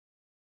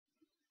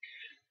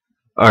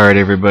Alright,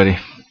 everybody.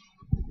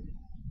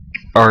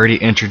 Already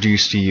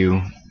introduced to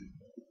you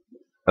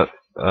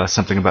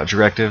something about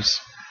directives.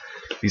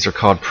 These are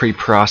called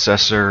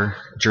preprocessor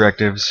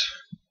directives.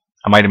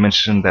 I might have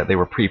mentioned that they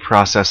were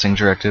preprocessing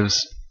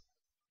directives,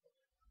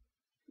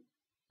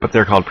 but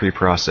they're called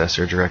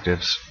preprocessor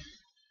directives.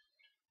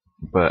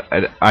 But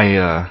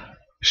I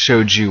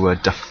showed you a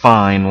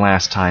define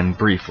last time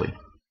briefly,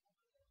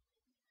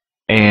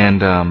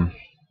 and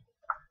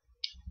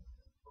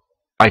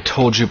I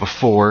told you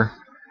before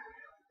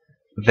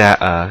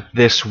that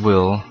this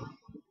will.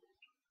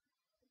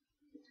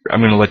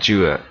 I'm going to let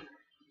you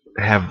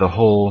have the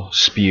whole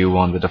spew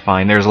on the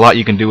define. There's a lot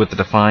you can do with the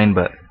define,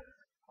 but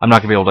I'm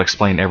not going to be able to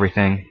explain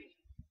everything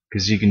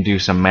because you can do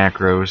some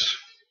macros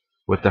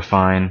with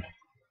define.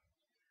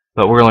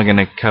 But we're only going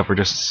to cover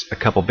just a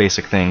couple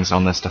basic things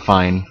on this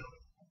define.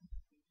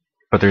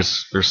 But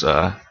there's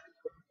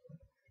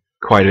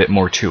quite a bit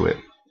more to it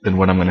than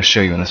what I'm going to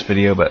show you in this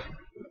video. But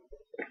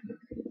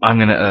I'm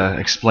going to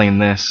explain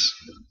this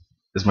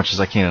as much as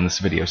I can in this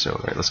video. So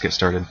alright, let's get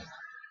started.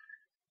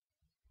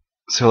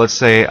 So let's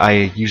say I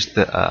use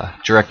the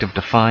directive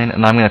define,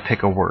 and I'm going to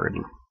pick a word.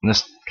 In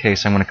this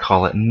case, I'm going to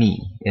call it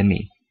me,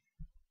 M-E.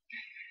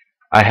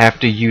 I have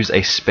to use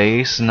a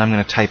space, and I'm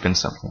going to type in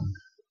something,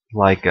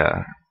 like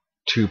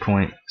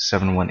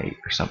 2.718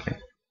 or something.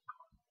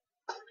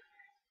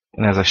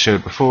 And as I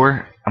showed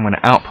before, I'm going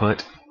to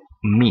output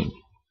me.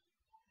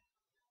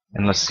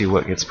 And let's see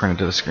what gets printed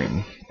to the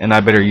screen. And I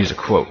better use a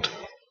quote,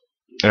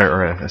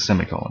 or a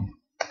semicolon.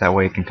 That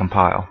way it can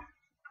compile.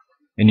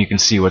 And you can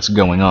see what's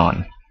going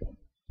on.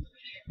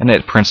 And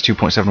it prints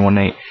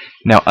 2.718.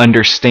 Now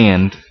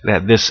understand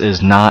that this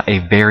is not a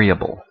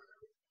variable.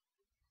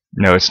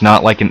 No, it's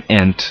not like an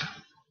int.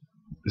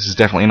 This is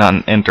definitely not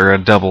an int or a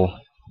double.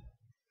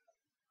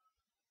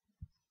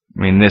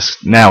 I mean,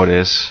 this now it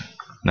is.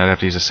 Now I have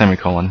to use a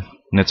semicolon,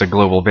 and it's a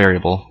global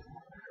variable.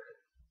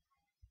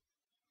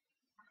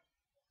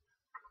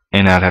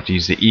 And I'd have to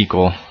use the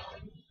equal.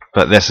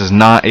 But this is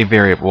not a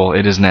variable. Well,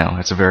 it is now.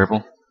 It's a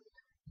variable.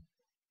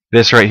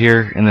 This right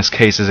here, in this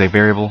case, is a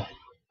variable.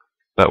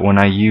 But when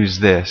I use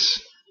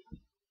this,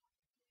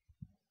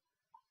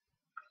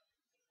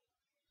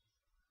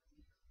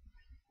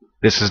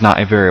 this is not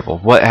a variable.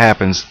 What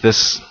happens?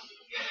 Because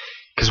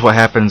what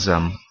happens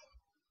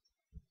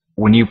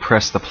when you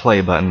press the play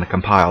button, the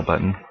compile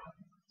button,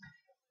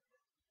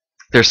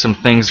 there's some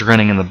things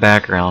running in the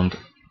background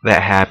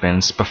that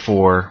happens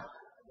before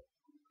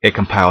it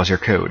compiles your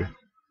code.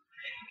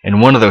 And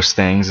one of those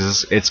things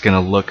is it's going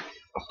to look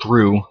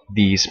through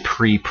these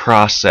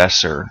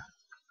preprocessor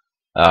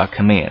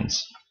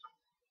commands.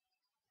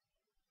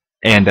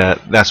 And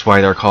that's why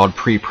they're called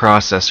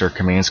preprocessor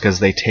commands, because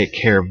they take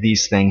care of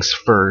these things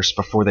first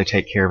before they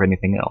take care of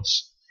anything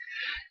else.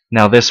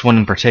 Now this one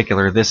in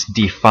particular, this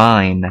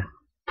define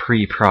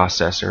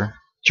preprocessor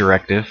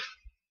directive,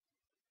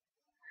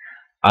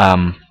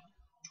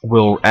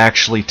 will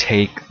actually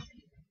take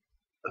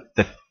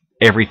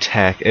every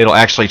tech. It'll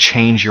actually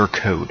change your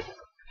code,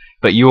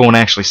 but you won't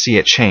actually see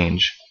it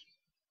change.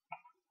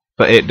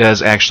 But it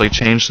does actually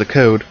change the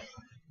code.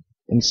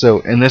 And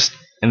so in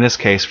this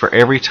case, for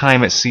every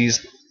time it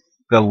sees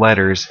the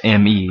letters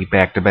ME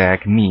back to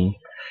back, me,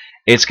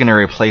 it's going to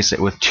replace it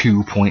with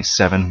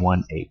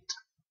 2.718.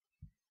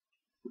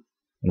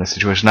 In this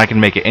situation, I can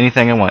make it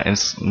anything I want.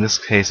 In this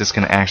case, it's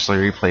going to actually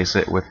replace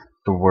it with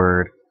the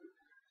word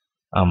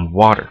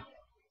water.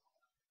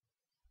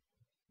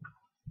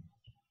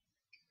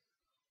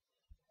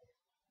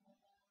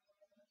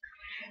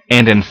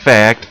 And in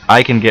fact,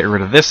 I can get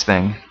rid of this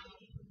thing.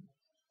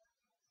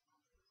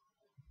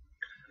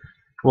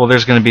 Well,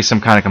 there's going to be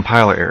some kind of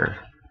compiler error.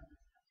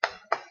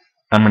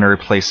 I'm going to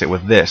replace it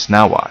with this.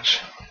 Now watch.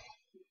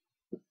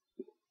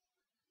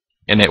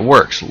 And it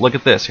works. Look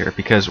at this here,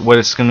 because what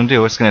it's going to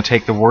do, it's going to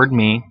take the word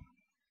me,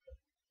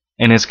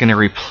 and it's going to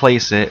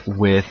replace it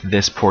with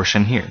this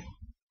portion here.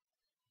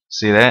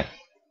 See that?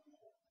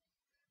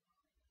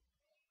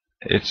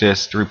 It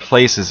just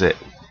replaces it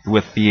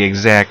with the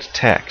exact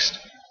text.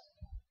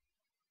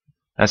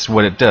 That's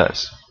what it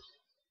does.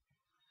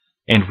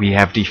 And we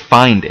have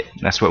defined it.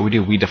 That's what we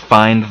do. We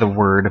defined the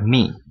word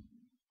me.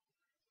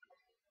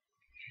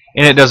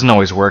 And it doesn't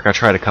always work. I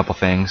tried a couple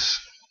things.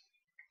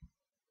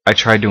 I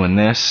tried doing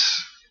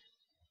this.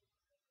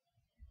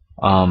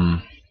 What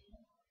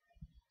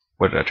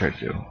did I try to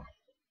do?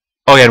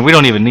 Oh yeah, we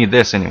don't even need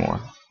this anymore.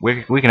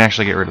 We can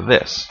actually get rid of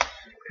this,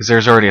 because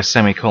there's already a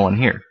semicolon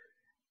here.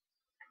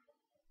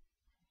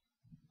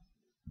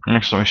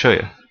 Actually, let me show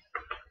you.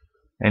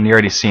 And you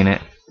already seen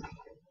it.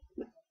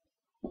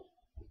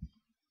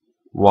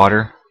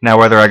 Water. Now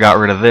whether I got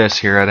rid of this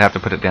here, I'd have to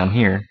put it down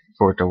here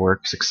for it to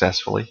work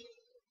successfully.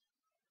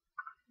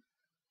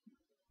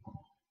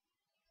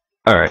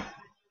 Alright.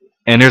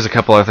 And there's a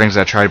couple other things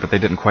I tried, but they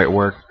didn't quite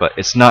work. But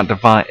it's not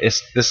define.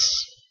 It's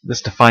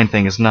this define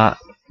thing is not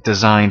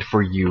designed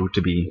for you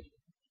to be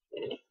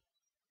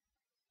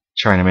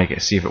trying to make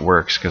it see if it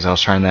works, because I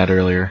was trying that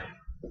earlier.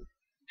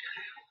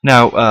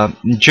 Now,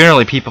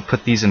 generally people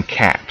put these in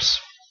caps.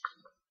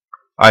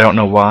 I don't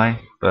know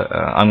why. but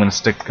I'm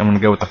gonna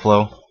go with the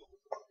flow.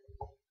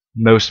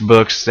 Most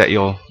books that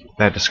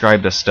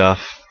describe this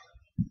stuff,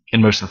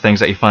 and most of the things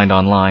that you find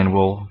online,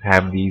 will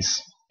have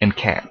these in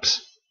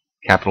caps,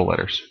 capital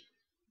letters.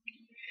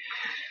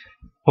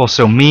 Well,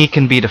 so me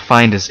can be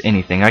defined as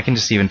anything. I can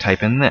just even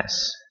type in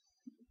this,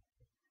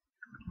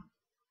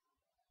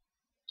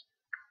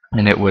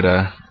 and it would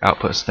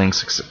output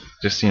things,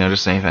 just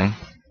anything.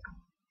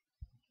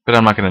 But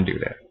I'm not going to do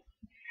that.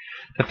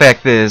 The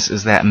fact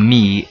is that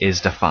me is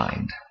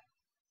defined.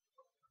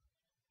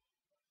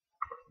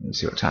 Let's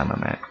see what time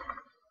I'm at.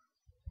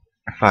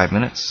 5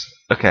 minutes.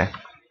 Okay.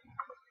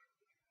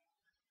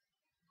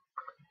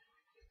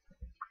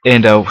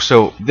 And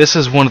so this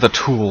is one of the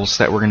tools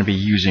that we're going to be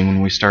using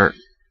when we start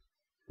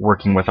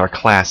working with our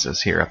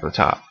classes here up at the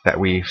top that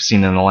we've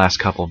seen in the last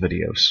couple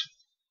videos.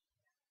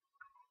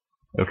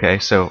 Okay,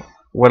 so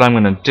what I'm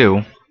going to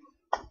do,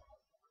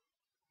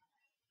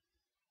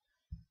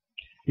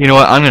 you know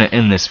what, I'm going to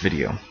end this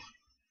video.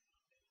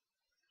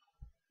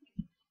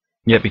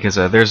 Yeah, because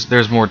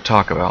there's more to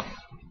talk about.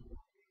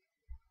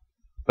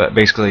 But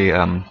basically,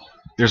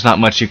 there's not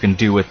much you can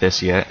do with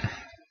this yet.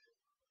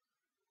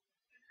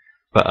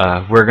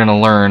 But we're going to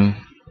learn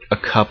a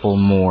couple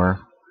more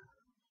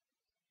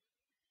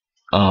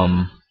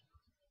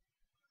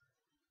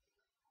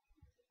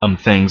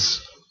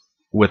things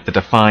with the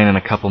define and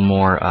a couple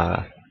more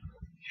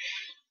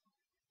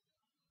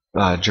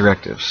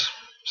directives.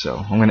 So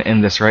I'm going to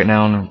end this right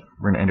now, and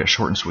we're going to end it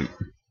short and sweet.